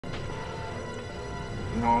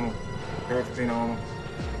Normal. Perfectly normal.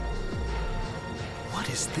 What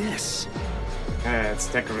is this? It's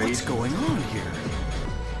decoration. What's going on here?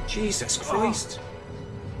 Jesus Christ.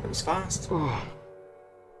 It was fast. Oh.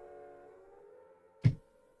 It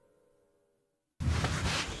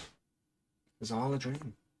was all a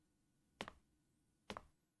dream.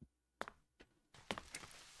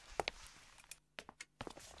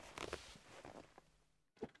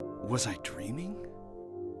 Was I dreaming?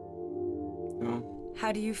 No.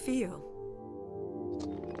 How do you feel?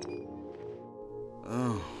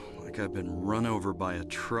 Oh, like I've been run over by a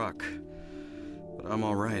truck. But I'm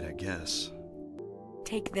alright, I guess.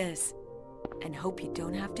 Take this, and hope you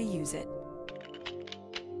don't have to use it.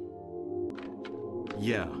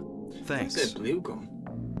 Yeah, thanks. That's a blue gun.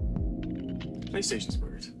 PlayStation's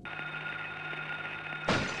weird.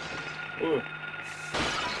 Oh.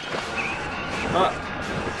 Ah.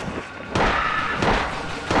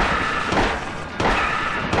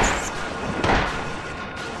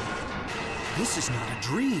 This is not a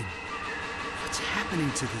dream. What's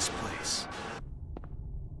happening to this place?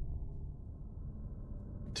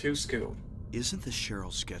 To school. Isn't this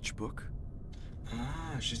Cheryl's sketchbook?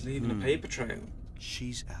 Ah, she's leaving a paper trail.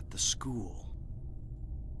 She's at the school.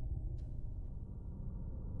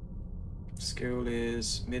 School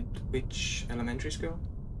is Midwich Elementary School.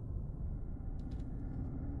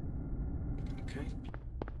 Okay.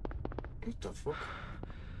 What the fuck?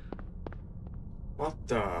 What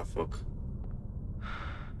the fuck?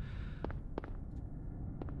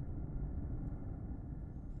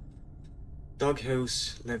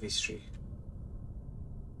 Doghouse, Levy Street.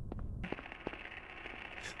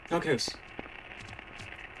 Doghouse.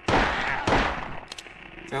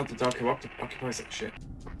 Found the dog who occupies that shit.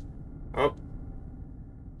 Oh.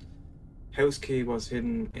 House key was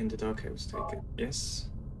hidden in the doghouse. Take it. Yes.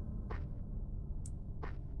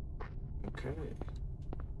 Okay.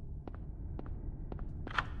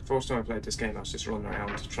 The first time I played this game, I was just running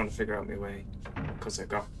around trying to figure out my way because I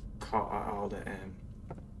got caught at all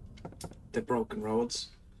the broken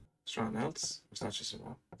roads. Is there anything else? Or is that just a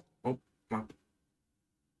map? Oh, map.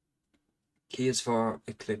 Key is for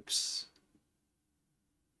Eclipse.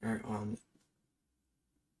 We're on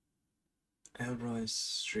Elroy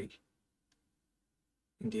Street.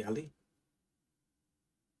 In the alley.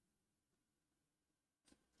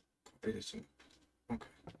 Copy this one. Okay.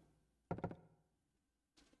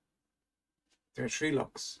 There are 3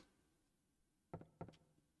 locks.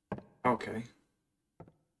 Okay.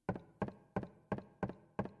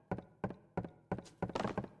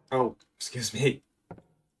 Oh, excuse me.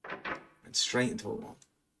 Went straight into a wall.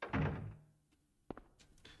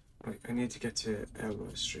 Right, I need to get to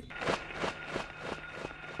Elroy Street.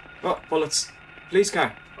 Oh, bullets. Police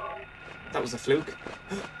car. That was a fluke.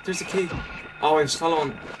 There's a key. Oh, I was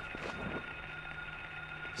following.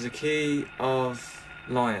 There's a key of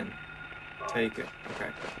Lion. Take it. Okay.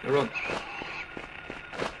 Now run.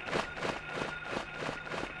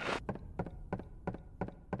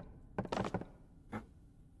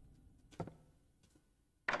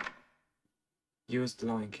 Use the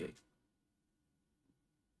Lion key.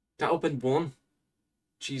 That opened 1.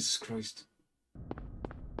 Jesus Christ.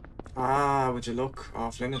 Ah, would you look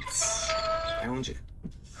off limits? Found you.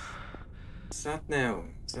 What's that now?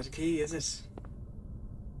 Is that a key, is it?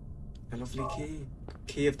 A lovely key.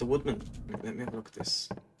 Key of the Woodman. Let me have a look at this.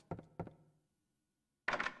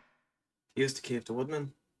 Use the key of the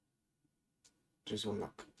Woodman. There's 1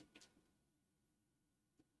 lock.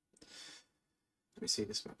 Let me see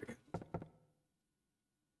this map again.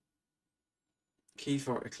 Key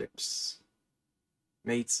for Eclipse.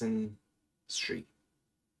 Maidson Street.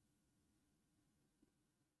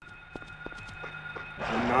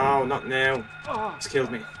 Oh, no, not now. It's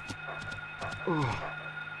killed me.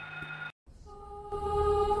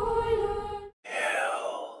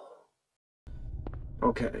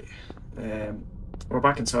 Okay. We're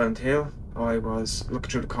back in Silent Hill. I was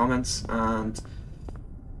looking through the comments and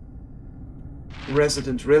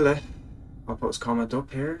Resident Rilla, I'll put his comment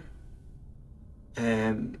up here,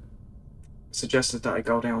 suggested that I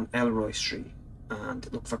go down Elroy Street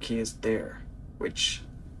and look for keys there, which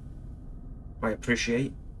I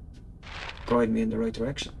appreciate. Guide me in the right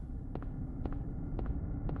direction.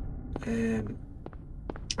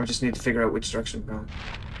 I just need to figure out which direction I'm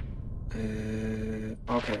going.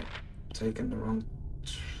 Okay, taking the wrong.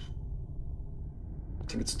 I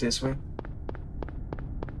think it's this way.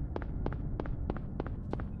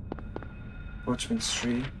 Watchman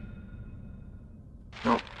Street.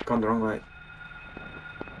 No, gone the wrong way.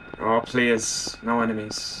 Oh, please. No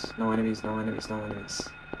enemies. No enemies, no enemies, no enemies.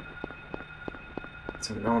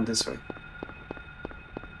 So I'm going this way.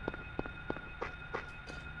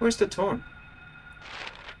 Where's the turn?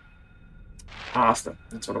 Ah,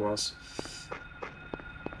 that's what it was.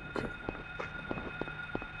 Okay.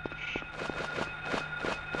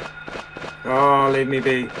 Oh, leave me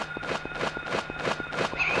be.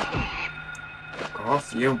 Go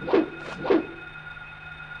off, you.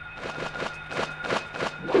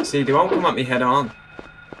 See, they won't come at me head on.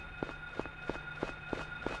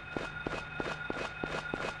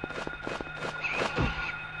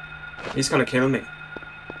 He's gonna kill me.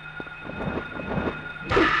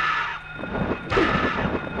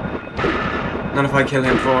 Not if I kill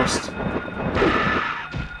him first.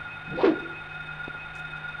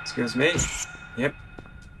 Excuse me. Yep.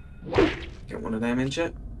 Get one of them in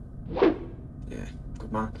shit. Yeah,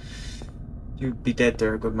 good man. You'd be dead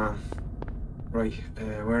there, good man. Right,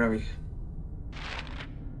 where are we?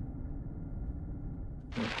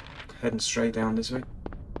 Oh, heading straight down this way.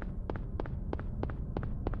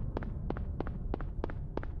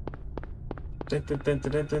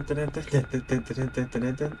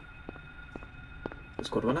 That's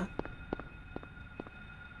good, wasn't it?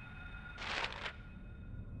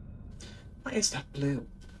 What is that blue?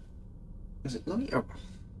 Is it light or?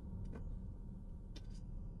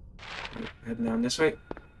 Right, heading down this way.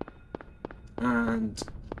 And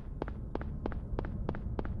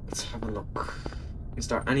let's have a look. Is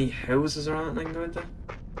there any houses around I can go into?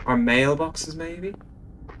 Or mailboxes maybe?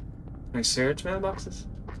 Can I search mailboxes?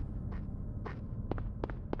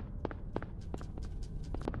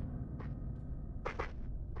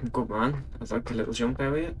 Good man. I like the little jump out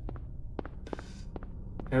of it.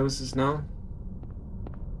 Houses now.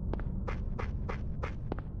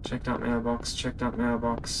 Check that mailbox, check that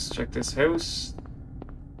mailbox, check this house.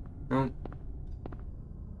 No.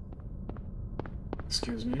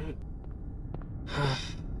 Excuse me.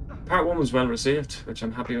 Part 1 was well received, which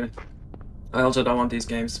I'm happy with. I also don't want these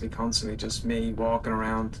games to be constantly just me walking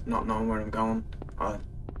around, not knowing where I'm going.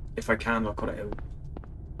 If I can, I'll cut it out.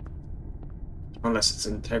 Unless it's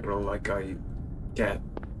integral, like I get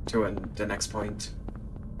to the next point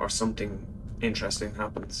or something interesting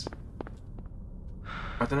happens.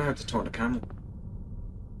 I don't know how to turn the camera.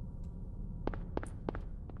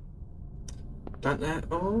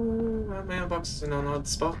 Oh, that mailbox is in an odd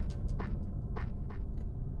spot.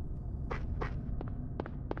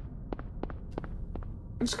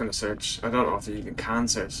 I'm just gonna search. I don't know if you even can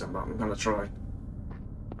search them, but I'm gonna try.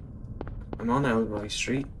 I'm on Elroy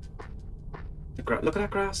Street. Look at that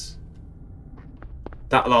grass.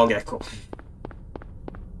 That'll all get cut.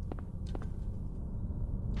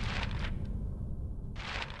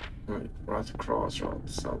 Right, we're at the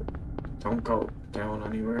crossroads, so don't go down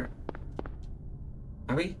anywhere.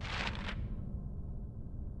 Are we?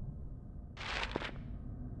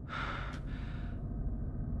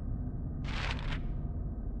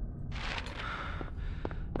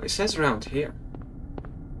 It says around here.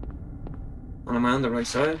 And I'm on the right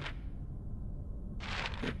side.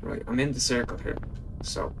 Right, I'm in the circle here,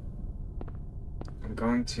 so I'm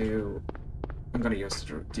going to use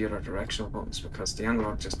the other directional buttons because the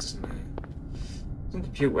analog just doesn't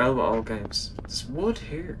compute well with all games. There's wood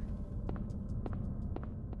here.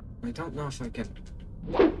 I don't know if I can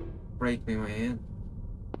break my way in.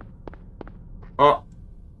 Oh!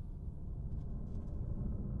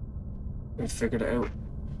 We figured it out.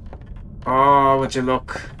 Oh, would you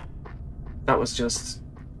look? That was just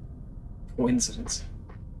coincidence.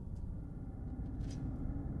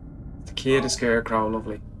 The key of the scarecrow,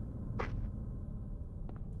 lovely.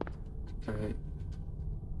 Okay.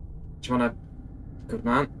 Do you wanna... Good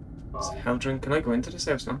man. It's a hell drink. Can I go into this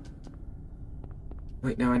house now?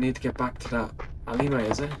 Wait, now I need to get back to that alleyway,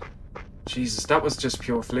 is it? Jesus, that was just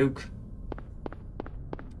pure fluke.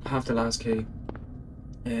 I have the last key.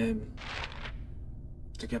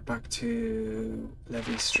 To get back to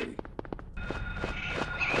Levy Street.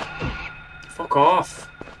 Fuck off!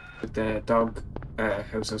 With the dog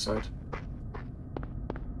house outside.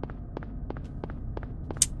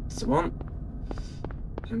 That's the one.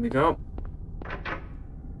 Here we go.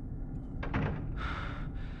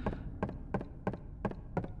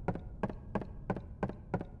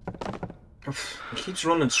 It keeps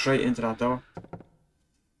running straight into that door.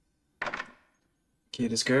 Key to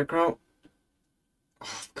the scarecrow. Oh,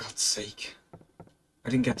 for God's sake. I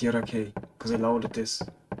didn't get the other key because I loaded this.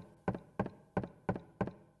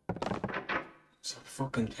 So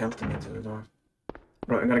fucking pelting me into the door.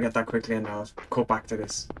 Right, I'm gonna get that quickly and I'll cut back to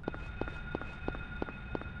this.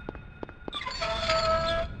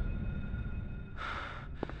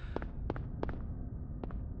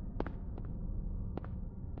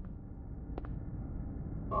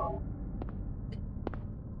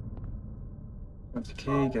 Got the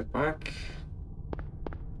key, get back.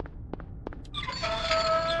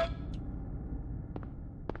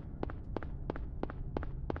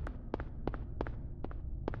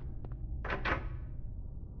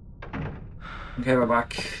 Okay, we're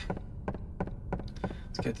back.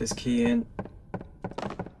 Let's get this key in.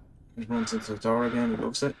 He runs into the door again, he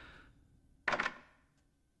loves it.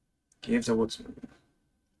 Key of the woodsman.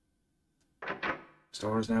 This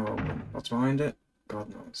door is now open. What's behind it? God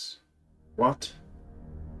knows. What?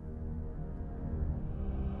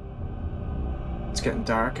 It's getting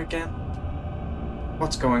dark again.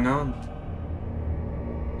 What's going on?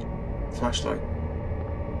 Flashlight.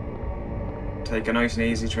 Take it nice and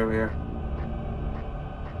easy through here.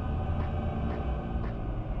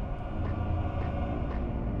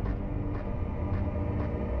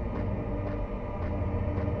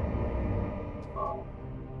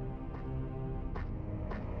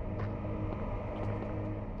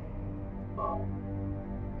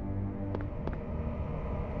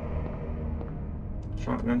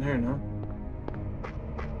 Something in here now.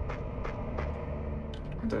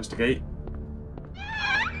 And there's the gate.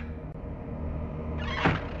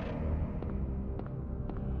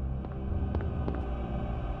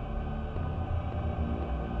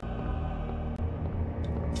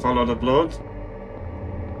 Follow the blood.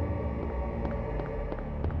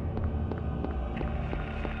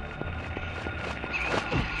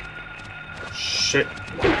 Shit.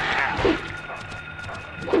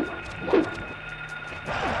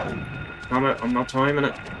 Damn it, I'm not timing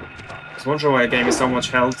it. I was wondering why it gave me so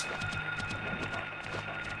much health.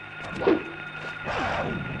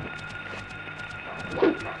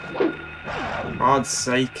 God's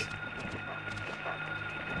sake.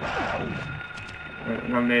 I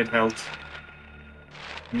don't need health.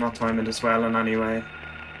 I'm not timing this well in any way.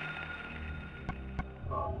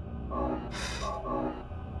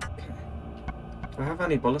 Okay. Do I have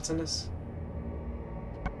any bullets in this?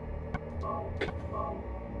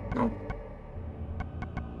 No.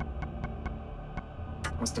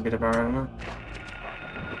 Has to be the barrel now.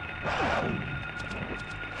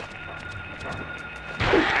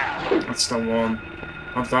 That's the one.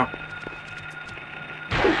 Of that.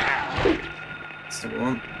 That's the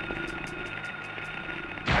one.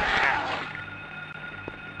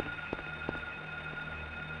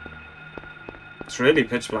 It's really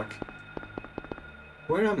pitch black.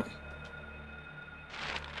 Where am I?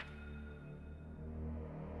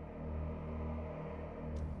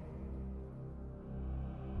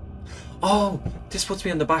 Oh, this puts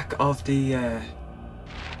me on the back of the,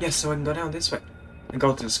 yes, so I can go down this way and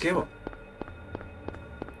go to the skill.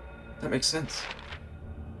 That makes sense.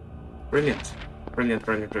 Brilliant. Brilliant,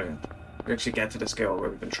 brilliant, brilliant. We actually get to the skill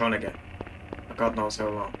where we've been trying to get for God knows how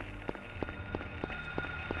long.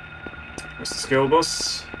 There's the skill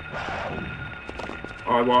bus.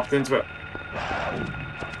 Oh, I walked into it.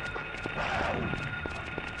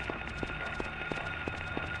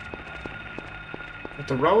 What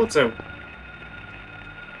the road's out.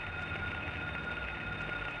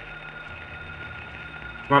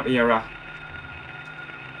 Come at me, you rat.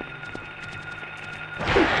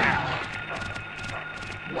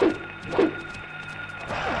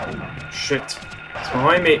 Shit. It's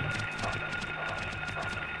behind me.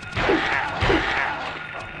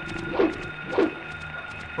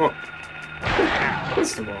 Oh.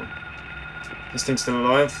 That's the one. This thing's still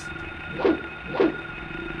alive.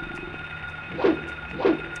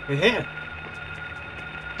 We're here.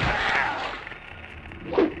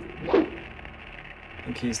 I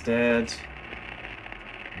think he's dead.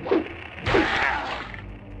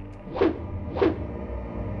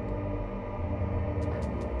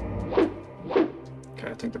 Okay,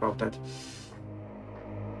 I think about that.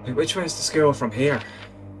 Wait, which way is the skill from here?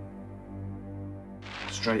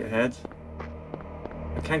 Straight ahead.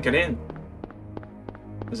 I can't get in.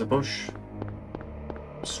 There's a bush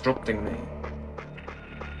obstructing me.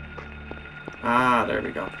 Ah, there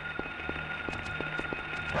we go.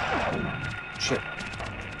 Shit.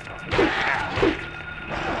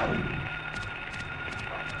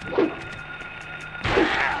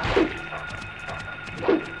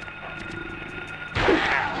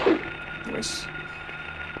 Nice.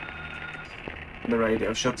 The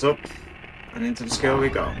radio shuts up, and into the skill we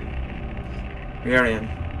go. We are in.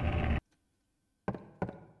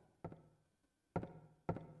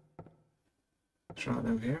 Try it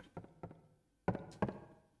over here.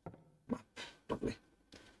 Map. Lovely.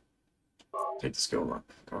 Take the skill map.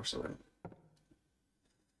 Of course I will.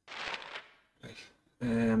 Right.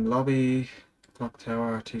 Lobby, clock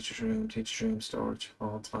tower, teacher's room, storage,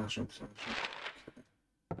 hall, classroom. Okay.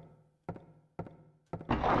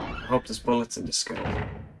 I hope there's bullets in the skill.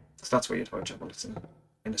 Because that's where you'd hide your bullets in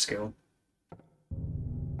the skill.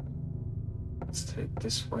 Let's take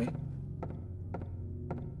this way.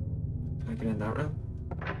 Can I get in that room?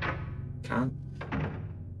 Can.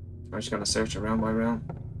 I'm just gonna search it round by round.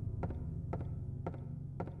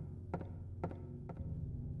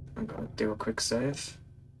 gonna do a quick save.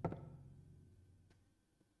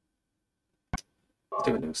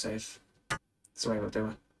 Do a new save. That's the way we'll do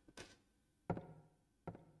it.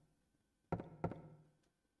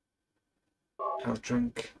 Health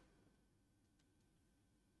drink.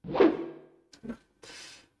 No.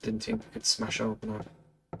 Didn't think we could smash open our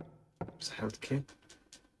health kit.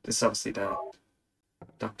 This is obviously the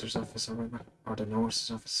doctor's office or whatever. Or the nurse's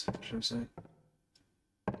office, should I say.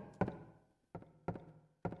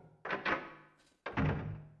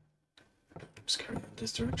 Just carry on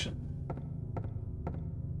this direction.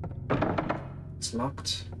 It's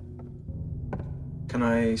locked. Can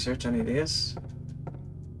I search any of these?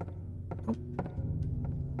 Oh.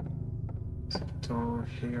 There's a door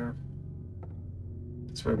here.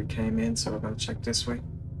 That's where we came in, so we're gonna check this way.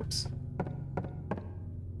 Oops.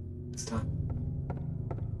 What's that?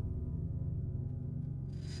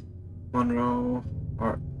 Monroe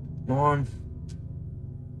or Morn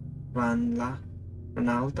Ronaldo?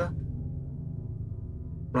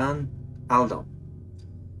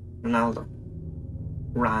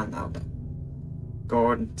 Ronaldo.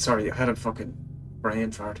 Gordon. Sorry, I had a fucking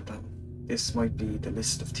brain fart with that one. This might be the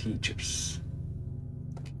list of teachers.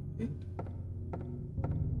 Okay.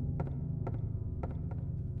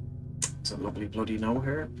 It's a lovely bloody note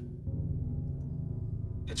here.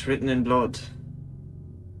 It's written in blood.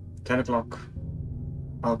 10 o'clock.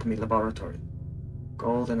 Alchemy laboratory.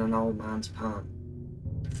 Gold in an old man's palm.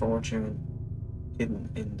 Fortune hidden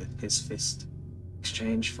in his fist.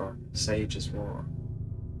 Exchange for sage's war.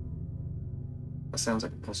 That sounds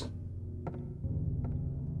like a puzzle.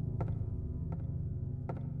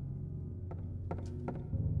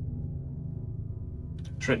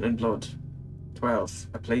 It's written in blood. 12.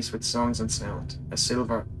 A place with songs and sound. A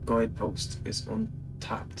silver guidepost is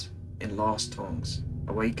untapped in lost tongues.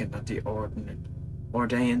 Awakened at the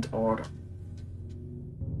ordained order.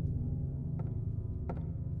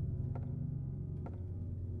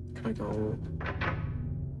 Can I go?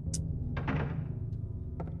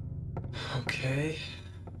 Okay.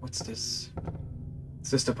 What's this?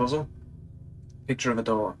 Is this the puzzle? Picture of a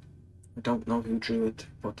door. I don't know who drew it,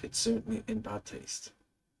 but it's certainly in bad taste.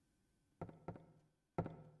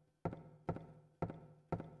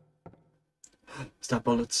 Is that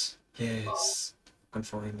bullets? Yes. I'm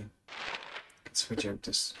finally. I can switch out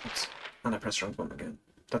this. Oops. And I press wrong button again.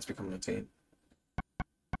 That's becoming a theme.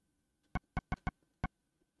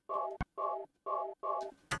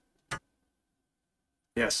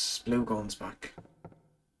 Yes, blue gun's back.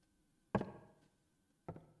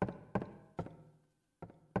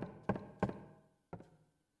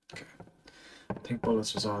 Okay. I think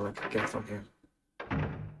bullets was all I could get from here.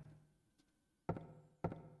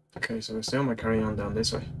 Okay, so I assume I carry on down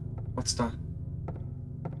this way. What's that?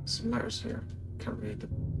 Some letters here. Can't read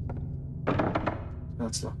them.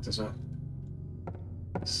 That's locked as well.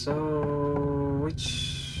 So,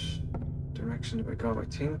 which direction do I go? I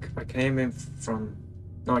think I came in from...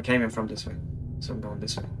 No, I came in from this way. So I'm going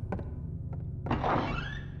this way.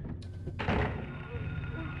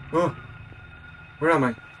 Oh! Where am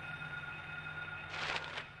I?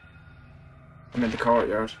 I'm in the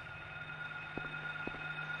courtyard.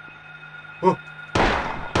 Oh!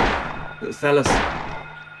 Little fellas.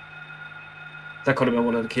 That could have been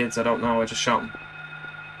one of the kids, I don't know, I just shot him.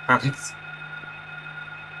 Panicked.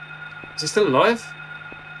 Is he still alive?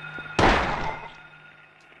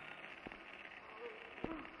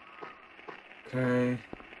 Okay.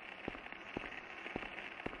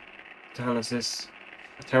 What the hell is this?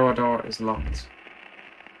 The tower door is locked.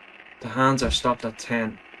 The hands are stopped at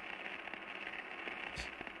 10.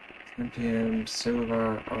 10 PM,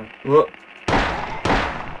 silver, or... Whoa!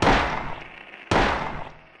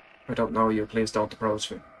 I don't know you, please don't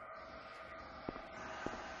approach me.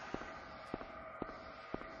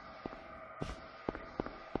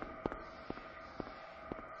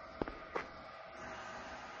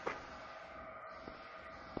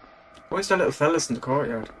 Why is there little fellas in the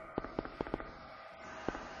courtyard?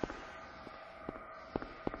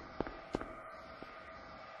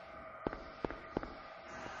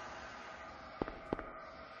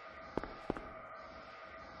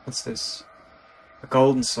 What's this? A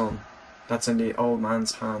golden sun. That's in the old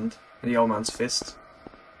man's hand, in the old man's fist.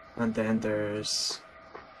 And then there's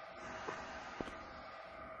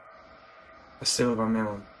a silver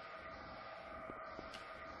melon.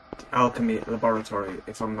 The alchemy laboratory,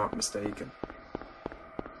 if I'm not mistaken.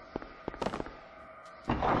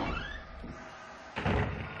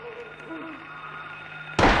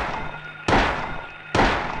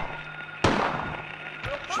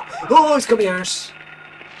 Oh, it's got me arse!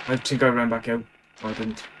 I think I ran back out. Oh, I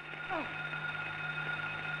didn't.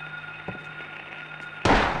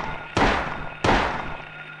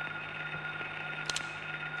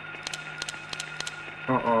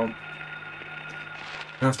 Uh-oh.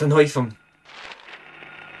 I have to knife him.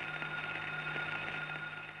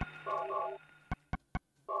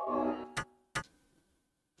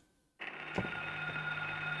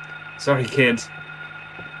 Sorry, kid.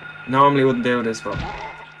 Normally wouldn't do this, but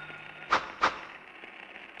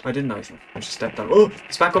I didn't knife him. I just stepped on. Oh,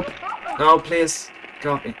 he's back up. No, please.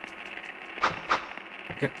 Got me.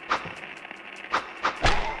 Okay.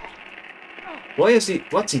 Why is he...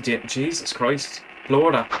 What's he doing? Jesus Christ.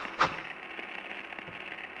 Blow that.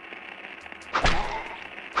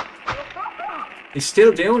 He's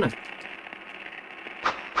still doing it.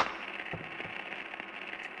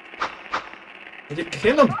 Did you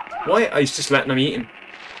kill him? Why? Oh, he's just letting him eat him.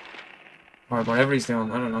 Or whatever he's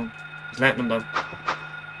doing. I don't know. He's letting him down.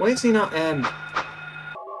 Why is he not...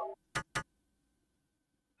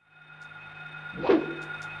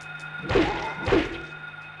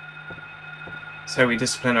 That's how we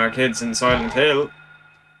discipline our kids in Silent Hill.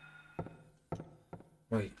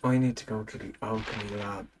 Right, I need to go to the alchemy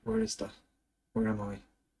lab. Where is that? Where am I?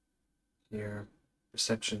 Here.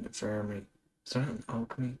 Reception, infirmary. Is there an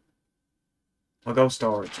alchemy? I'll go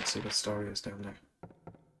storage and see what story is down there.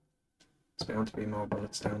 It's bound to be more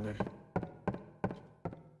bullets down there.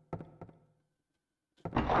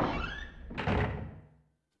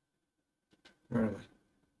 Where am I?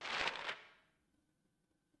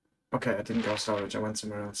 Okay, I didn't go storage, I went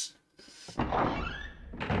somewhere else.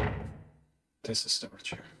 This is storage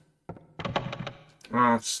here.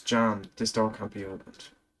 Ah, it's jammed. This door can't be opened.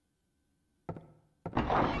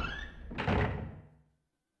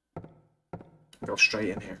 Go straight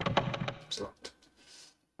in here. It's locked.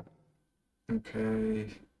 Okay,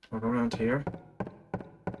 I'll go around here.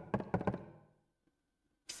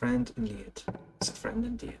 Friend in need. It's a friend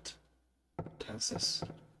indeed. Tells this.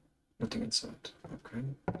 Nothing inside. Okay.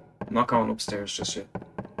 I'm not going upstairs just yet.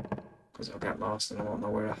 Because I'll get lost and I won't know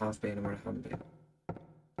where I have been and where I haven't been.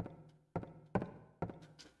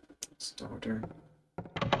 It's door there.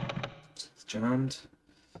 It's jammed.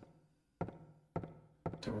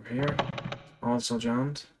 Door here. Also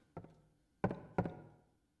jammed.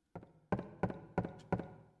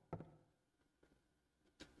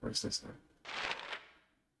 Where's this now?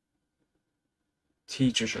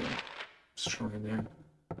 Teacher's room. Let's try in there.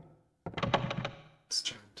 It's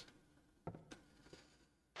jammed.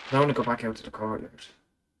 Now I want to go back out to the courtyard.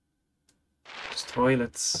 There's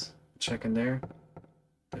toilets. Check in there.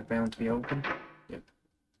 They're bound to be open. Yep.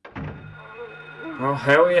 Oh,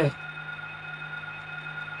 hell yeah.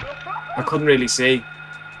 I couldn't really see.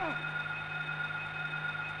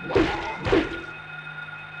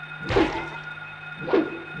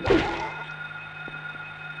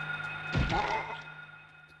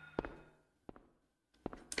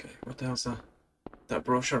 Okay, what the hell's that? That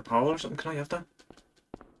brush or pole or something? Can I have that?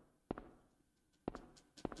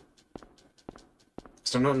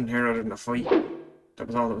 Is there nothing here other than a fight? That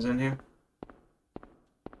was all that was in here.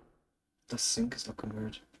 The sink is looking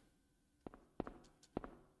weird.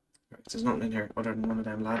 Right, there's nothing in here other than one of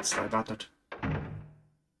them lads that I battered.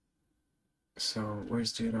 So,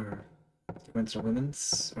 where's the other? You went to the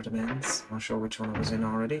women's or the men's? I'm not sure which one I was in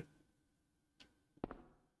already.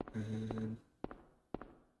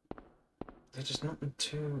 There's just nothing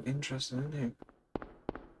too interesting in here.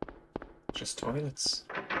 Just toilets.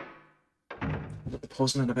 A bit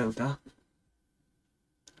puzzling about that.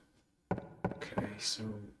 Okay, so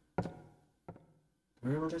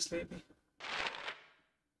where will this lead me?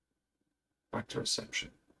 Back to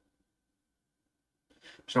reception.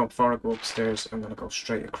 So before I go upstairs, I'm gonna go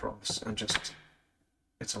straight across and just...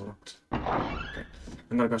 It's unlocked. Okay.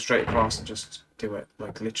 I'm gonna go straight across and just do it,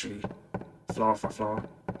 like literally floor for floor.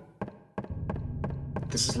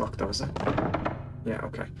 This is locked though, is it? Yeah,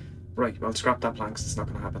 okay. Right, well scrap that plan because it's not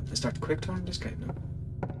gonna happen. Is that quick time in this game now?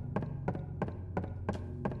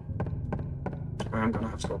 I am gonna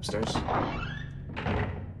have to go upstairs.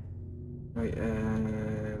 Right,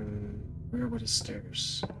 where were the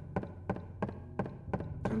stairs?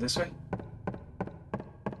 And this way?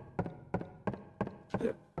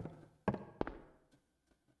 Yep. It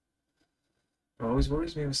always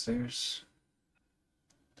worries me with stairs.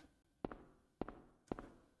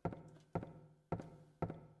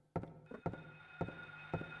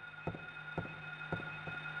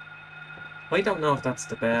 I don't know if that's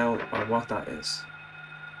the bell or what that is.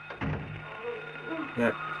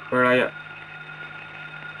 Yep, where are you?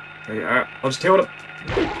 There you are. I'll just kill him.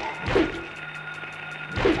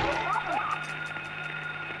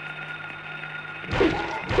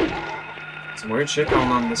 Some weird shit going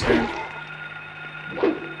on in this game.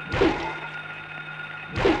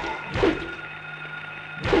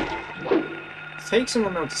 Take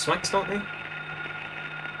someone out to smacks, don't they?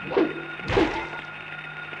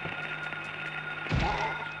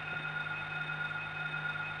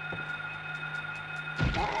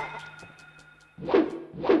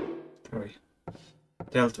 Sorry.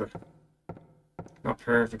 Dealt with. Not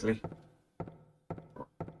perfectly. But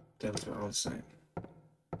dealt with all the same.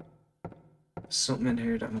 There's something in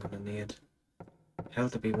here that I'm gonna need.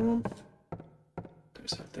 Health to be one.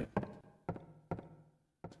 There's health there.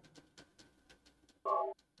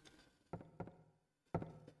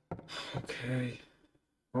 Okay.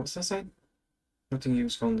 What was that saying? Nothing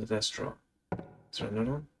useful in the desk drawer. Is there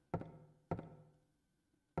another one?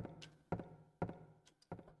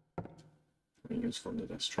 Nothing useful in the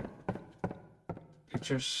desk drawer.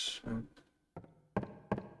 Pictures.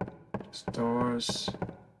 There's doors.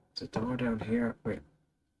 There's a door down here. Wait.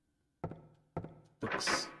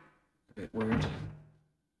 Looks a bit weird.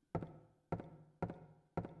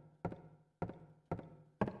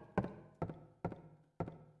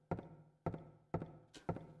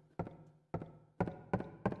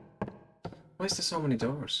 Why is there so many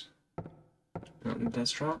doors? Not in the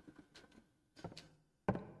desk drawer?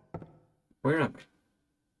 Where am I?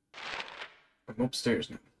 I'm upstairs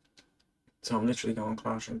now. So I'm literally going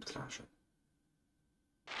classroom to classroom.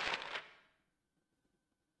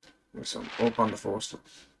 So I'm up on the first floor.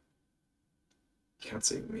 You can't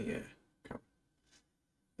see me,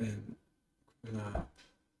 yeah. Lab.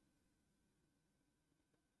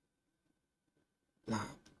 Lab.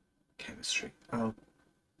 Chemistry.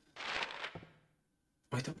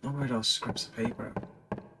 I don't know where those scraps of paper are.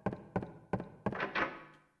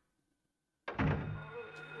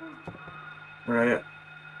 Where are you?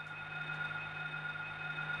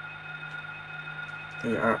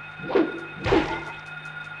 There you are.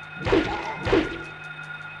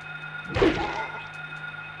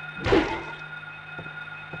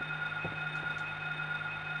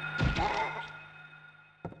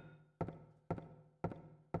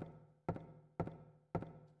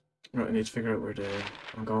 Right, I need to figure out where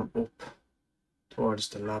I'm going up towards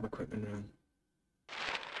the lab equipment room.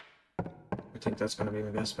 I think that's going to be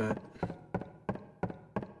my best bet.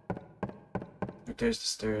 Right, there's the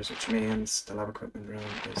stairs, which means the lab equipment room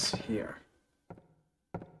is here.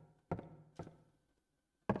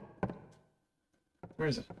 Where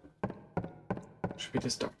is it? Should be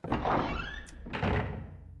this door. Yeah.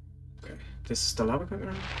 Okay, this is the lab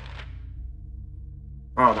equipment room?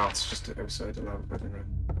 Oh no, it's just outside the lab equipment room.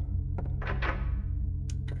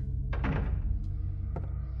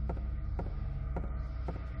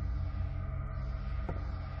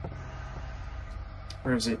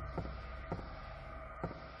 Where is it?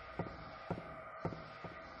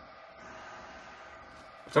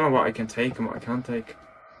 I don't know what I can take and what I can't take.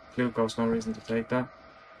 Glucose, no reason to take that.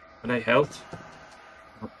 Are they health?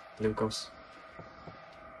 Oh, glucose.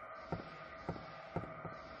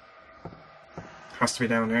 Has to be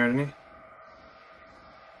down there, doesn't he?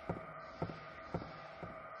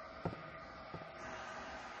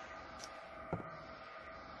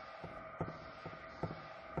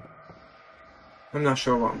 I'm not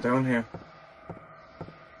sure what I'm doing here.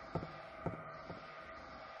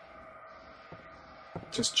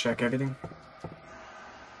 Just check everything.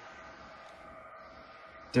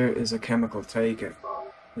 There is a chemical, take it.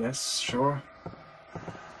 Yes, sure.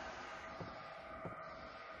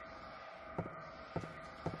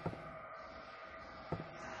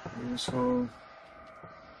 Useful.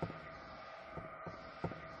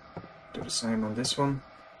 Do the same on this one.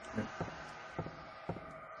 Yep.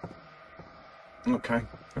 Okay,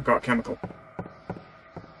 I've got a chemical.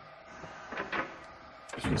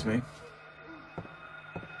 Excuse me.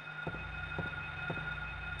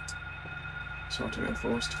 Sort of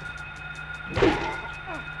enforced.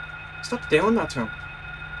 Stop doing that to him.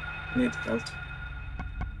 I need health.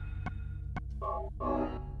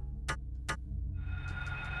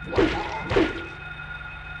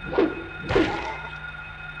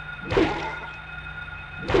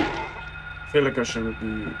 I feel like I should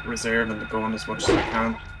be reserving the gun as much as I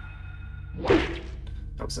can.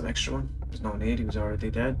 That was an extra one. There's no need, he was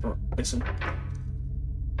already dead, but listen.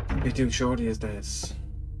 Be too short these days.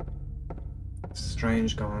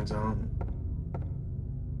 Strange goings on.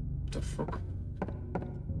 What the fuck?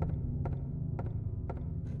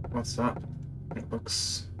 What's that? It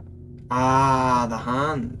looks... Ah, the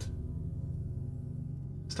hand.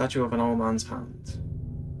 Statue of an old man's hand.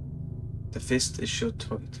 The fist is shut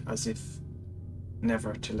tight, as if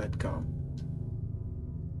never to let go.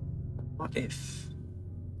 What if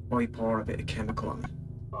I pour a bit of chemical on it?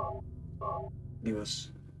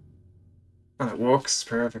 Use. And it works,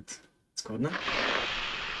 perfect. It's good, isn't it?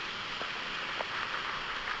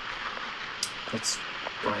 That's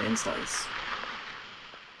Brian's, that is.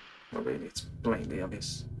 Not really, it's blatantly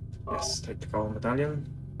obvious. Yes, take the gold medallion.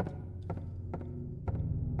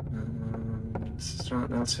 And Is there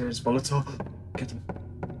anything else here? There's bullets. Oh, get them.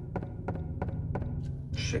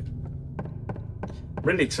 Shit.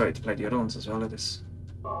 Really excited to play the other ones as well of this.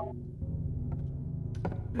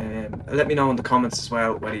 Let me know in the comments as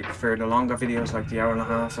well whether you prefer the longer videos like the hour and a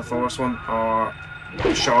half, the first one, or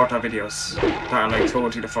the shorter videos that are like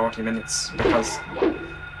 30 to 40 minutes, because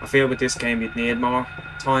I feel with this game you'd need more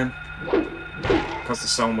time because there's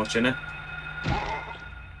so much in it.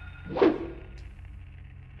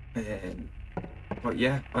 But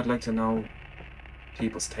yeah, I'd like to know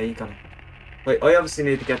people's take on it. Like, I obviously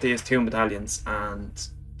need to get these 2 medallions and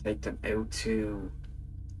take them out to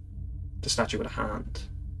the statue with a hand.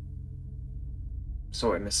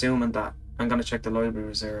 So I'm assuming that I'm going to check the library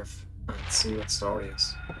reserve and see what story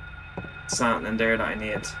is. Something in there that I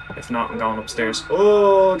need. If not, I'm going upstairs.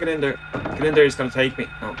 Oh, get in there. Get in there, he's going to take me.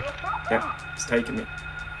 No. Yeah, he's taking me.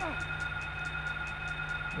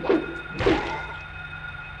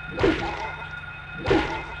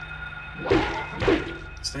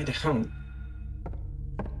 Stay down.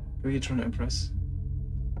 Who are you trying to impress?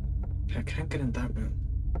 Okay, I can't get in that room.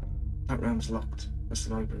 That room's locked. That's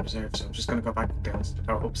the library reserve, so I'm just gonna go back down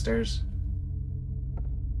or upstairs.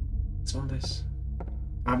 What's all this?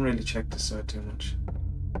 I haven't really checked this side too much.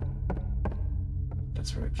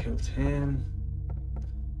 That's where I killed him.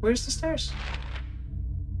 Where's the stairs?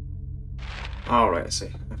 Oh, right, I see.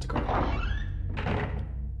 I have to go.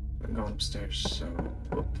 I'm going upstairs, so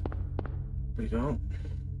up we go.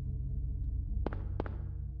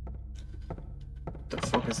 The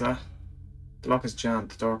fuck is that? The lock is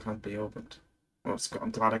jammed. The door can't be opened. Oh,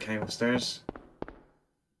 I'm glad I came upstairs.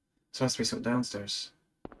 So there has to be something downstairs.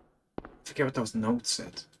 I forget what those notes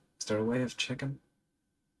said. Is there a way of checking?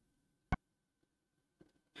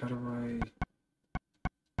 How do I...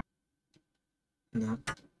 No.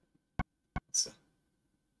 What's that?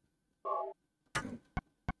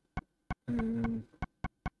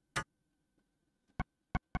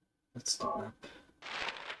 What's the map?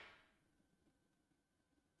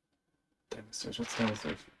 Downstairs. What's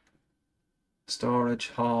downstairs?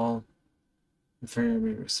 Storage, hall,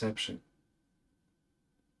 infirmary, reception,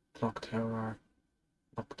 clock tower,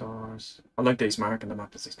 locked doors. I like that he's marking the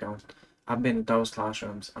map as he's going. I haven't been in those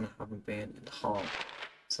classrooms and I haven't been in the hall,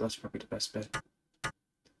 so that's probably the best bit.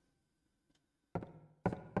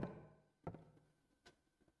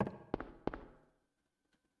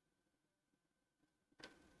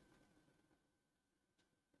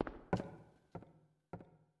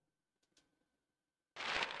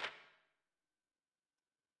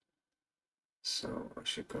 So I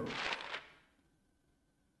should go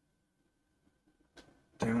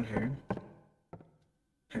down here.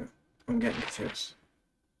 Hang on, I'm getting confused.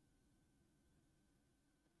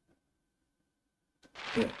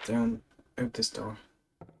 Yeah, down out this door.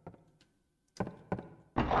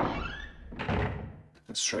 And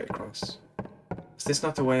straight across. Is this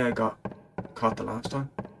not the way I got caught the last time?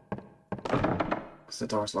 Because the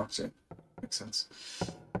door's locked in. Makes sense.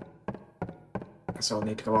 So I'll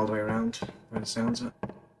need to go all the way around where it sounds it.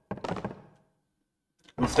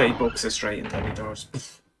 If they books it straight into any doors.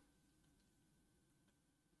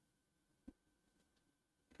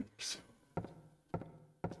 So.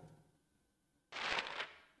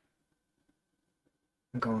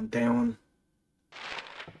 I'm going down.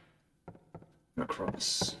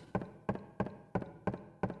 Across. There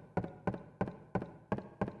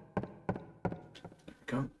we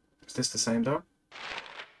go. Is this the same door?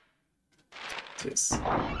 Yes.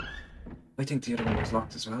 I think the other one was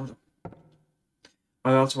locked as well, though.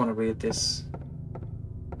 I also want to read this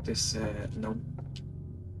note,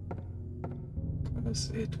 because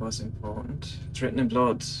it was important. It's written in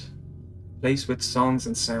blood. Place with songs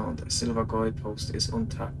and sound. A silver guidepost is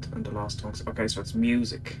untapped and the lost tongues. Okay, so it's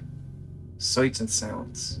music. Sights and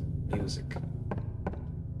sounds. Music.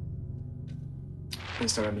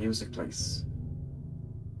 Is there a music place?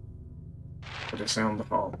 Or the sound the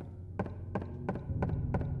hall?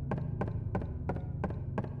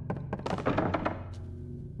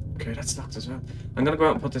 Okay, that's locked as well. I'm gonna go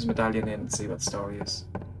out and put this medallion in and see what the story is.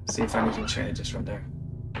 See if anything changes from there.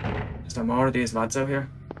 Is there more of these lads out here?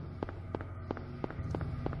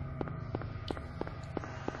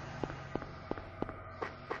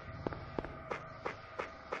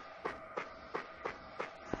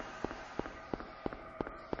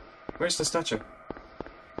 Where's the statue?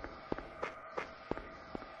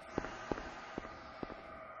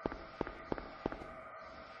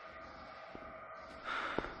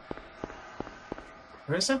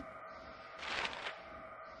 Where is it?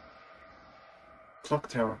 Clock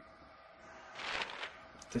tower.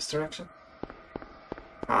 This direction?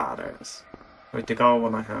 Ah, there it is. Right, to go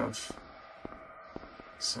when I have.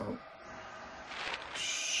 So.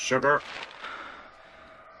 sugar.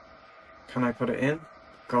 Can I put it in?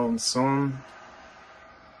 Golden sun.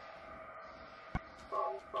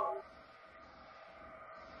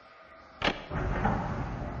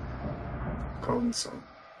 Golden sun.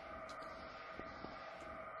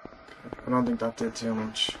 Okay. I don't think that did too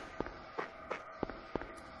much.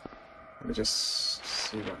 Let me just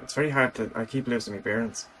see that. It's very hard to... I keep losing my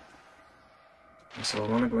bearings. So I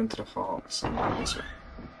want to go into the hall, so I'm going this way.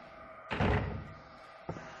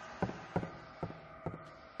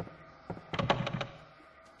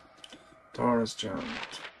 Door is jammed.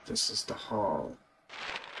 This is the hall.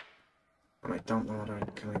 And I don't know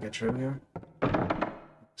what can I get through here?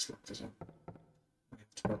 Let's look this up. I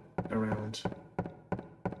have to go around.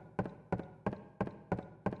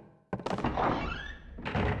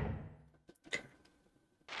 Okay.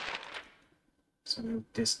 So now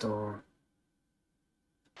this door.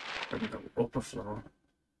 We're gonna go up a floor.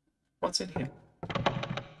 What's in here?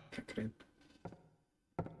 Can't get in.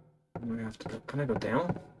 Where do I have to go? Can I go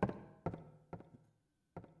down?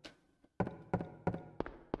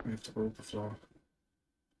 I have to go up a floor.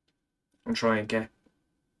 And try and get...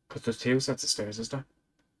 Because there's two sets of stairs, is there?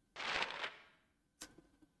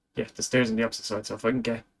 Yeah, the stairs on the opposite side, so if I can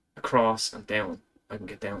get across and down, I can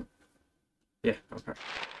get down. Yeah, okay.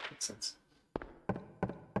 Makes sense.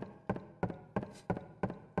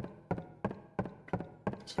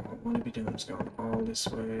 So what I want to be doing is going all this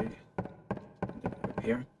way. Up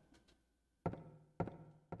here.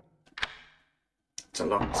 It's a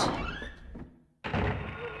lot.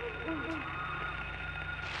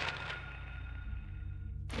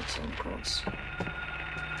 Across.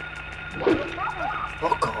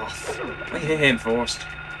 Fuck off! I hit him first.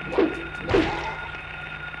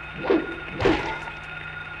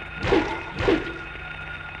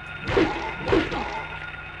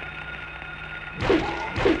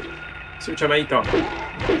 See what I made though.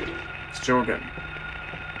 It's joking.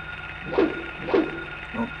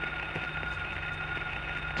 No.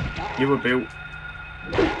 You were built.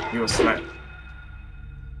 You were slut.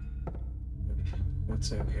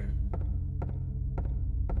 What's out here?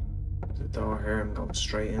 The door here, I'm going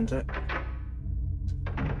straight into it.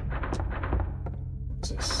 What's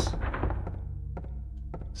this?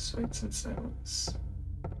 Sights and sounds.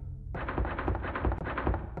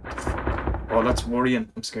 Oh, that's worrying.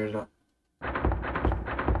 I'm scared of that.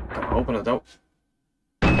 Gotta open it though.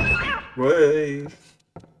 Way!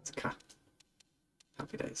 It's a cat.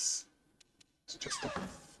 Happy days. It's just a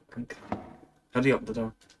fucking cat. How do you open the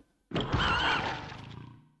door?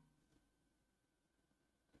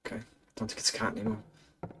 Okay, don't think it's a cat anymore.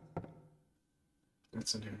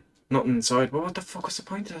 What's in here? Nothing inside. Well, what the fuck was the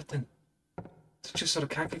point of that then? It's just so the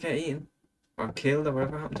cat could get eaten. Or killed or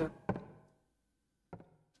whatever happened to it.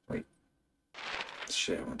 Wait.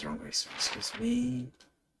 Shit, I went the wrong way, so excuse me.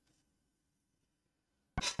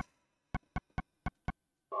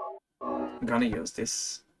 I'm gonna use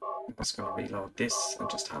this. I'm just gonna reload this and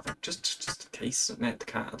just have it. Just in case I met the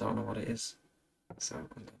cat, I don't know what it is. So I'm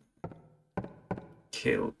gonna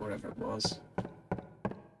kill whatever it was.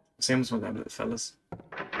 Same as one of them little fellas.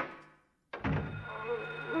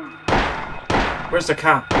 Where's the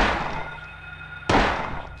cat?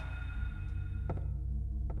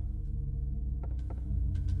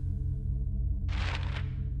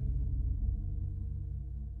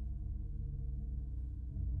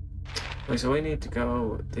 Wait, so I need to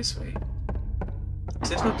go this way. Is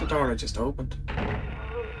this not the door I just opened?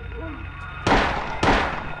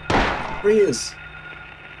 Where he is?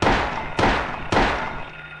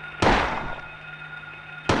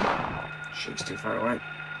 She's too far away.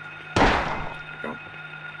 Go.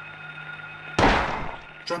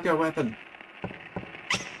 Drop your weapon.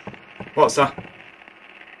 What's that?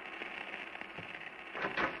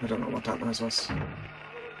 I don't know what that noise was.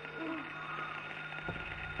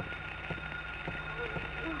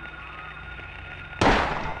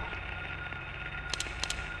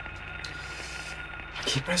 I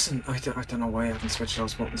keep pressing. I don't know why I haven't switched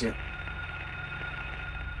those buttons yet.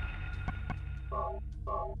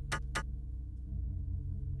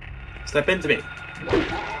 Step into me.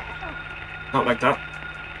 Not like that.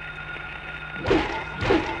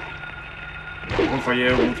 One for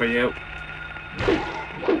you, one for you.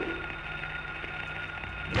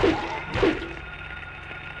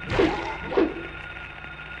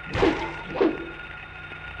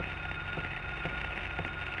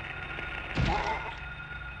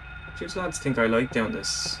 These lads think I like doing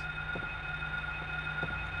this.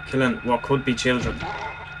 Killing what could be children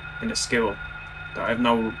in a school that I have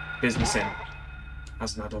no business in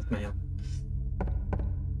as an adult male.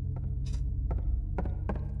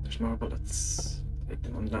 There's more bullets.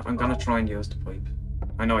 I'm gonna try and use the pipe.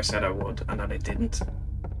 I know I said I would, and then I didn't.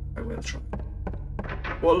 I will try.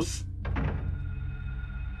 Wolf!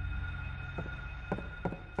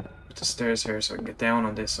 Put the stairs here so I can get down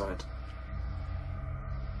on this side.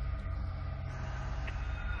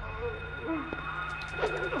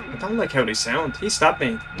 I don't like how they sound. He stabbed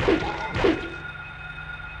me.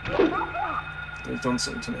 They've done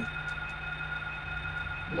something to me.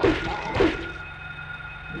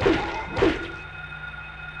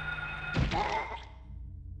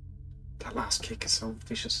 That last kick is so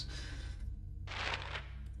vicious.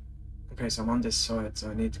 Okay, so I'm on this side,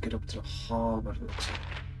 so I need to get up to the hall, but it looks like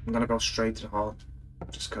I'm gonna go straight to the hall,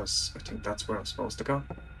 just because I think that's where I'm supposed to go.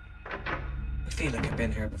 I feel like I've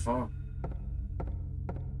been here before.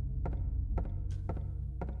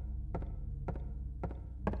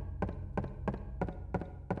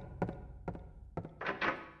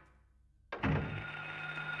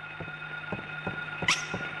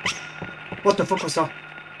 What the fuck was that?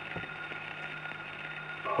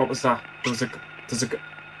 What was that? There's a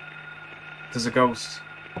ghost.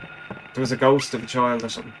 There was a ghost of a child or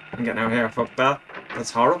something. I'm getting out here. Fuck that. That's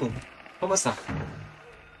horrible. What was that?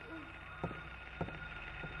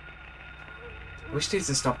 I wish these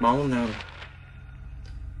would stop moaning now.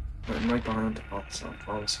 I'm right behind the pot, so I'm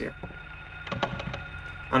always here.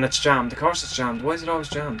 And it's jammed. Of course it's jammed. Why is it always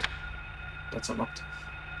jammed? That's unlocked.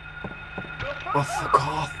 Oh, fuck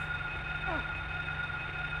off.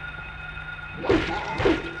 I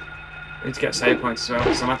need to get save points as well,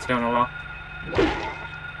 because I'm after doing a lot.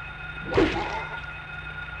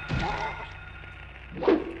 I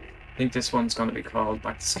think this one's going to be called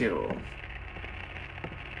Back to School.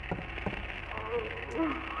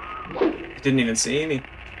 He didn't even see me.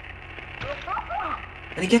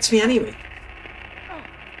 And he gets me anyway.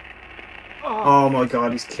 Oh my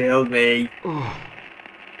god, he's killed me.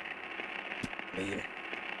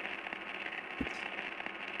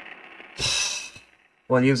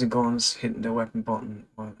 While using guns, hitting the weapon button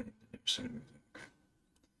while it's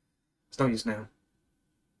no use now.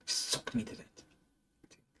 He sucked me to death.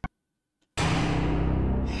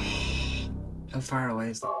 How far away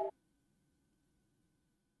is that?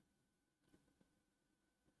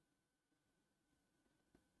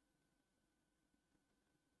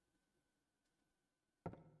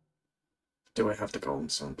 Do I have to go on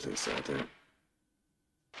some? Please, I do.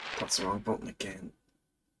 That's the wrong button again.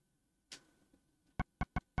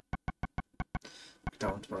 I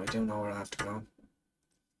don't, but I do know where I have to go.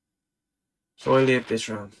 So I leave this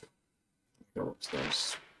room. Go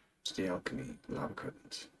upstairs to the alchemy lab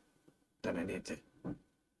equipment. Then I need to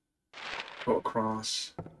go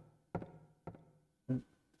across.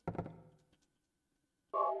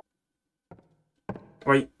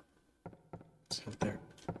 Wait. It's not there.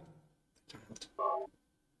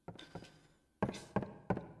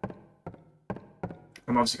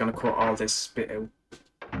 I'm obviously going to cut all this bit out.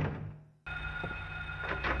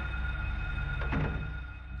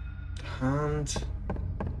 Hand.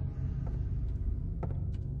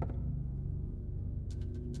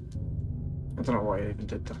 I don't know why I even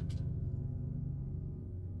did that.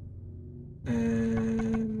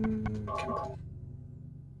 Chemical.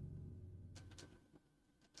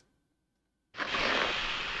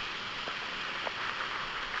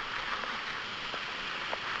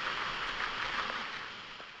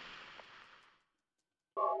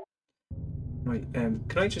 Right,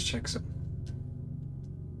 can I just check something?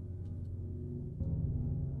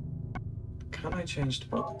 Can I change the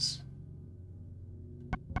buttons?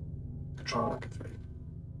 Control looking for you.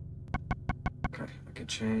 Okay, I can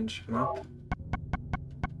change map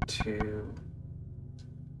to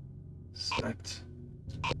select.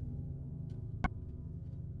 I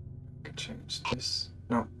can change this.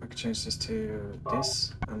 No, I can change this to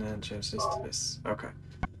this and then change this to this. Okay, I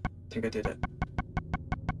think I did it.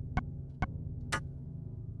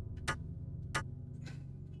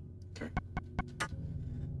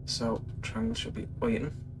 So, triangle should be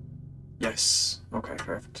waiting. Yes. Okay,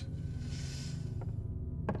 perfect.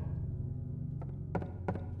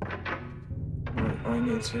 Right, I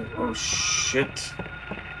need to... Oh, shit. Just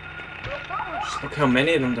look how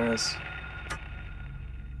many of them there is.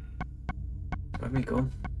 Let me go.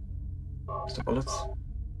 Is the bullets?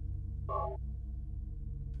 No.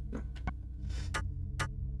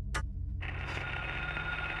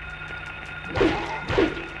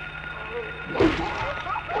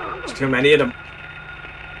 There's too many of them.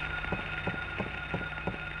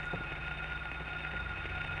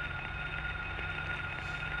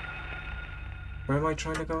 Where am I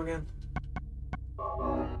trying to go again?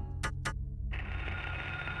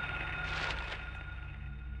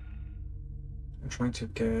 I'm trying to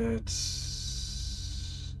get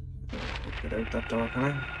Get out that door, can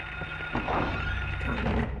I? Can't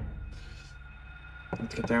really. Need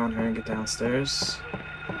to get down here and get downstairs.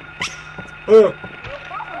 Oh!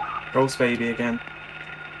 Ghost baby again.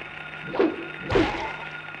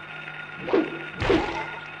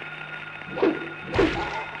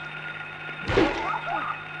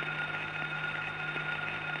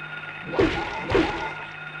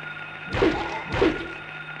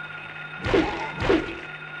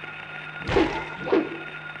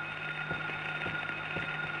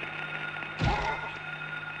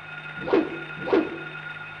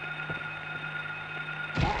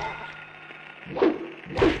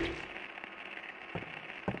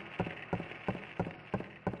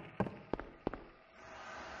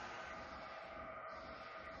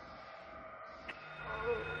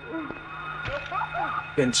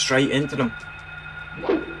 Getting straight into them.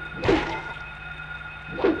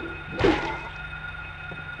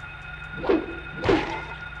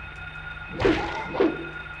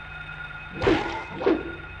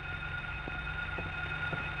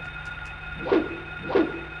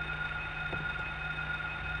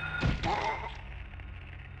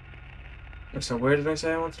 So where did I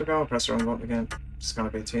say I wanted to go? Press the wrong button again. It's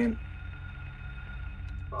gonna be a team.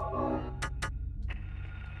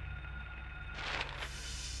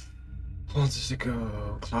 Where does it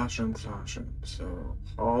go? Classroom. So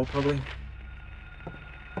hall probably.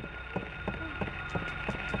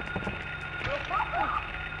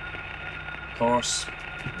 Of course.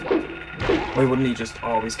 Why wouldn't he just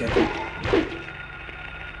always get it?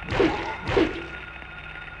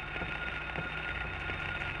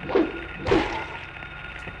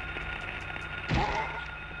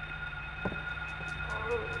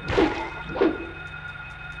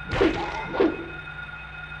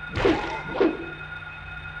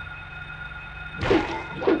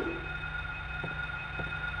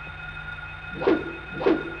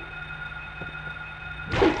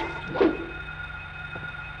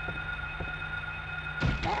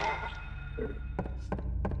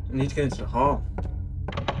 I need to get into the hall.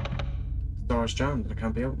 The door's jammed and it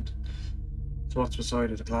can't be opened. So what's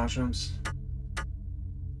beside it? The classrooms?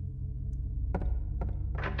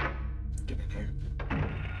 Get in here.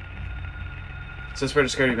 Is this where the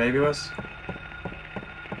scary baby was?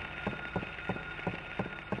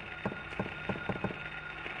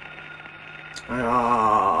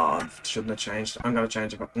 Shouldn't have changed. I'm gonna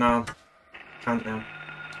change it, but no. Can't now.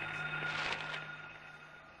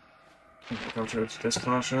 Go through to this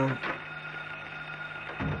classroom.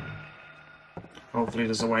 Hopefully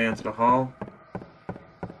there's a way into the hall.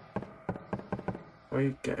 How do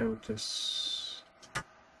you get out this?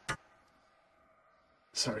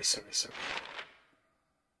 Sorry.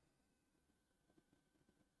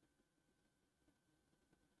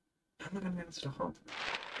 How am I gonna get into the hall?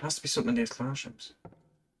 There has to be something in these classrooms.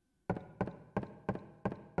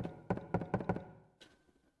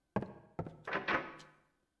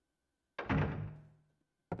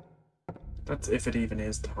 That's if it even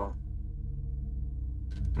is the hall.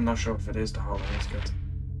 I'm not sure if it is the hall or it's good.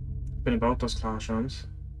 Been about those classrooms.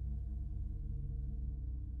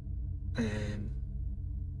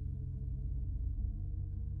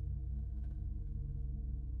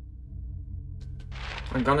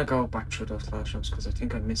 I'm gonna go back through those classrooms because I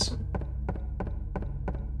think I missed some.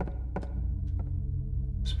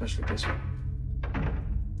 Especially this one.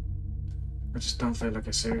 I just don't feel like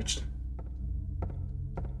I searched.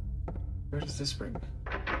 Where does this bring me?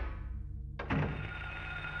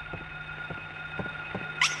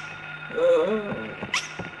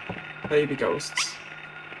 Baby ghosts.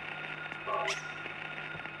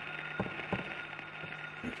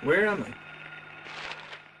 Where am I?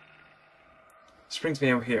 This brings me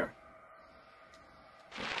out here.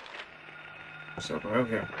 So we're out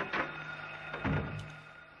here. I'm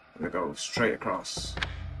gonna go straight across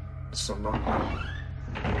the sunlock now.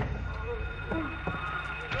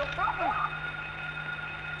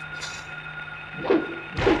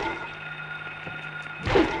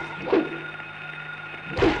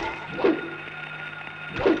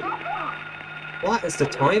 What is the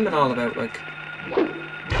timing all about? Like,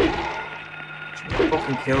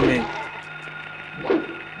 fucking kill me.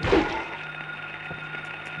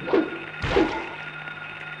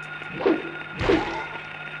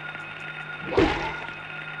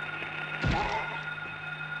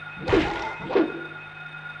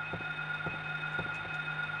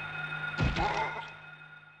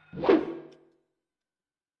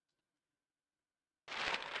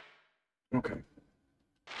 Okay.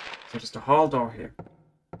 So there's the hall door here.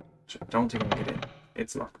 Which I don't think I can get in.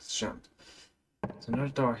 It's locked. It's jammed. There's another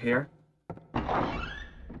door here.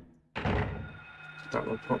 That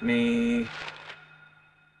will put me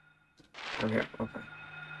Oh, here. Okay.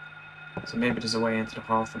 So maybe there's a way into the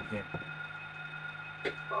hall from here.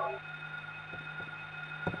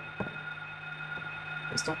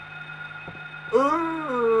 Is that?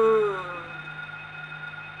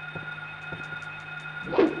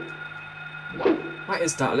 What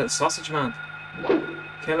is that? A little sausage man?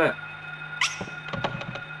 Kill it.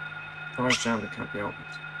 Door's jammed, it can't be opened.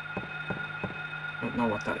 I don't know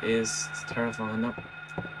what that is. It's terrifying, though.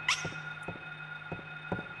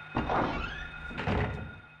 I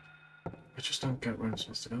just don't get where I'm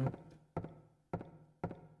supposed to go.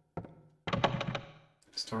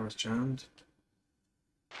 This door is jammed.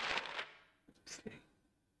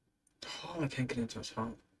 The hall, I can't get into this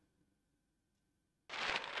hall.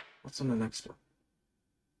 What's on the next one?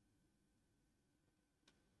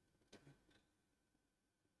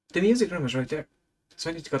 The music room is right there. So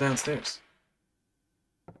I need to go downstairs.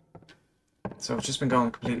 So I've just been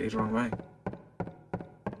going completely the wrong way.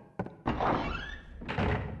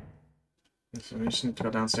 So I just need to go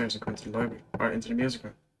downstairs and go into the library. Or into the music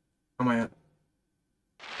room. How am I at?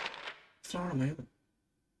 What floor am I on?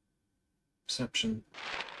 Reception.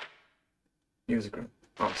 Music room.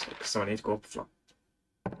 Oh, so I need to go up a floor.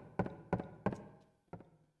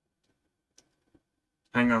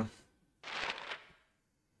 Hang on.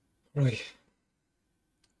 Right.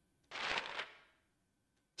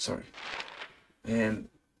 Sorry.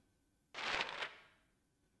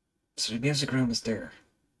 So the music room is there.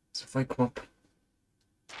 So if I come up,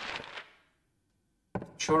 I'm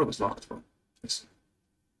sure it was locked, but listen.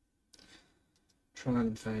 Try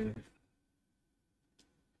and fail.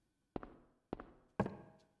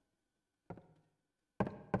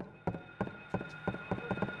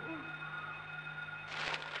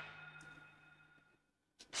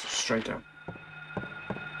 Straight down.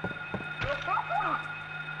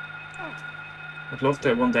 I'd love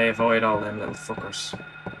to one day avoid all them little fuckers.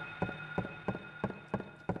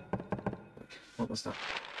 What was that?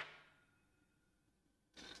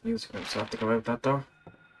 Music room, so I have to go out that door.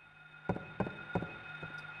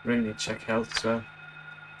 Really need to check health as well.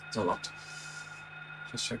 It's a lot.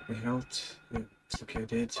 Just check my health. Yeah, it's okay, I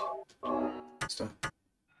did. What's that?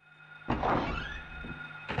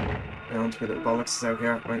 Round with little bollocks out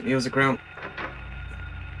here. Right, music room.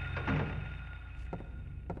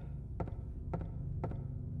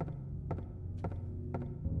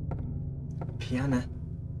 Piano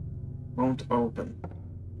won't open.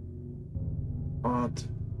 Odd.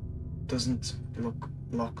 Doesn't look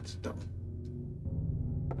locked though.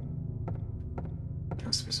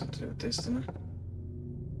 Has to be something to do with this, doesn't it?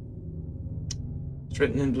 It's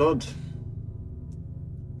written in blood.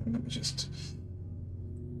 Let me just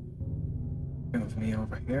move me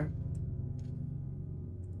over here.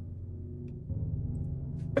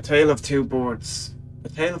 A tale of two birds. A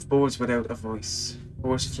tale of birds without a voice.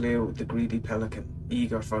 Forth flew the greedy pelican,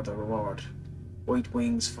 eager for the reward, white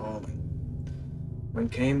wings falling. When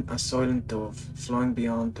came a silent dove, flying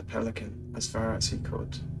beyond the pelican as far as he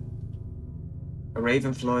could. A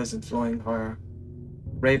raven flies in, flying higher.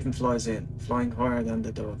 Raven flies in, flying higher than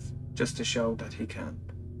the dove, just to show that he can.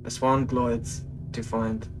 A swan glides to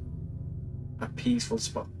find a peaceful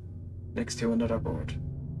spot next to another bird.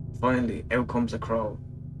 Finally, out comes a crow,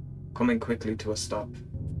 coming quickly to a stop,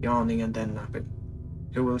 yawning and then napping.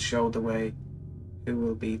 Who will show the way? Who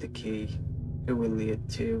will be the key? Who will lead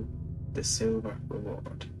to the silver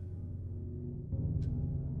reward?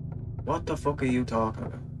 What the fuck are you talking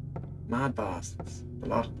about? Mad bastards. A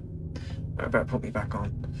lot. I better put me back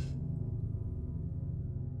on.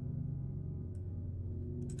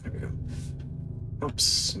 There we go.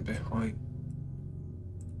 Oops, a bit high.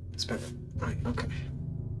 It's better. Right, okay.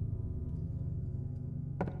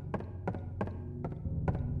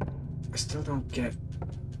 I still don't get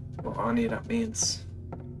what any of that means.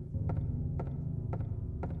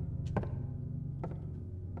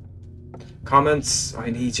 Comments, I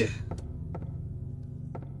need you.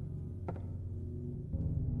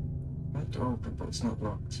 Not open, but it's not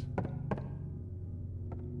locked.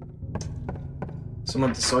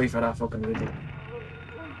 Someone decipher that fucking riddle.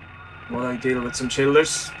 While I deal with some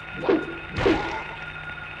chillers.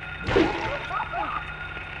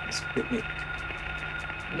 It's bit me.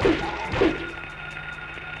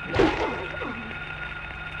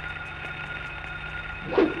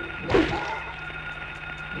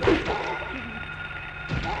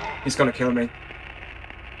 He's gonna kill me.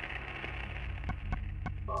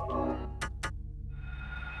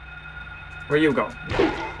 Where you go?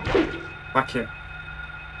 Back here.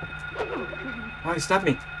 Oh, he stabbed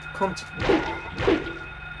me. Cunt.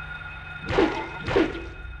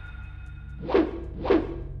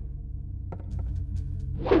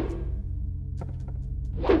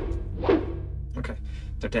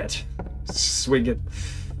 They're dead. Swing it.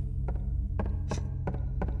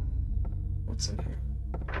 What's in here?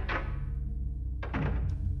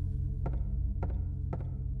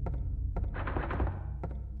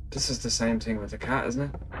 This is the same thing with the cat, isn't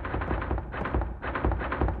it?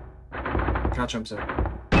 Cat jumps out.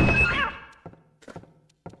 Okay.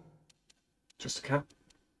 Just a cat.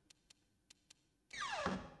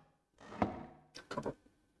 Couple.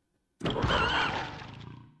 Couple.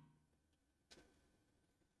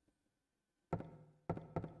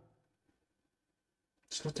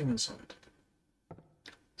 There's nothing inside.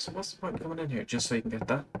 So what's the point of coming in here? Just so you can get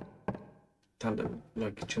that? Tell them,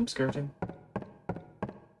 like, jump skirting?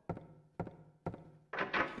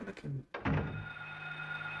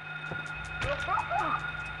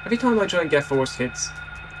 Every time I try and get forced hits,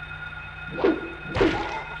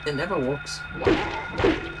 it never works.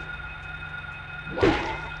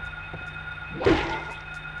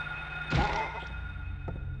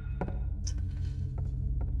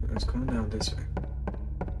 It's coming down this way.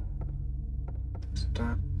 So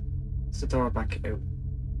that's the door back out.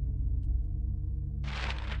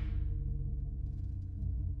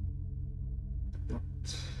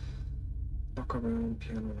 Locker room,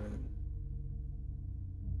 piano room.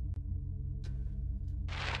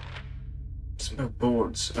 It's about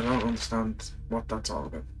boards. I don't understand what that's all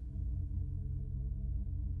about.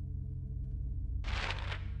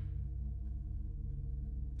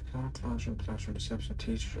 Classroom, reception,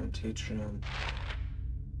 teacher room.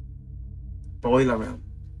 Boiler room.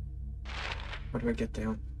 What do I get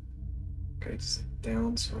down? Okay, it's the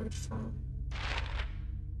downside from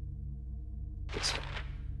this way.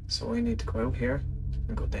 So I need to go out here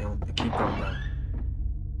and go down and keep going down.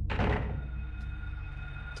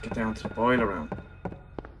 To get down to the boiler room.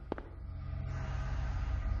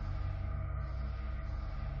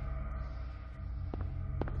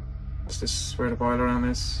 Is this where the boiler room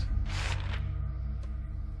is?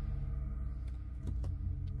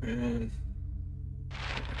 And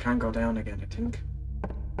I can go down again, I think.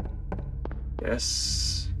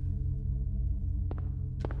 Yes.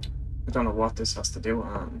 I don't know what this has to do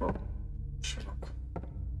on, but sure, look.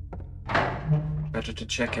 Better to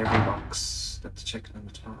check every box than to check it on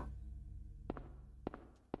the top.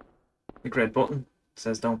 Big red button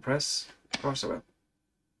says don't press. Of course I will.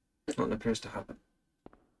 Nothing appears to happen.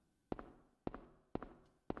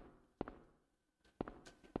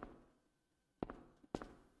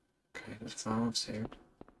 Okay, there's valves here.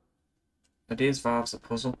 Are these valves a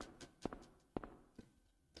puzzle?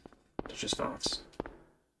 They're just valves.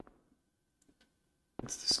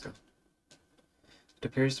 What's this go? It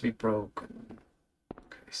appears to be broken.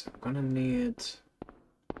 Okay, so I'm gonna need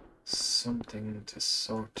something to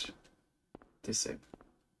sort this out.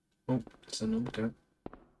 Oh, there's a number there.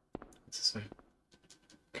 What's this say?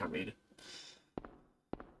 Can't read it.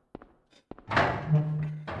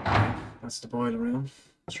 Okay, that's the boiler room.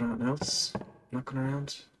 There's nothing else. Knocking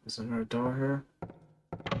around. There's another door here.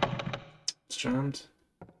 It's jammed.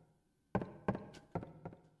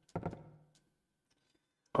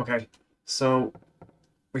 Okay, so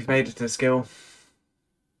we've made it to the skill.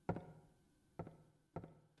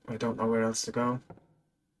 I don't know where else to go.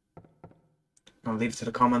 I'll leave it to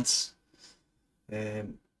the comments.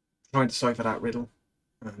 Trying to decipher that riddle.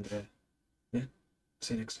 And yeah,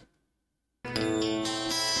 see you next time.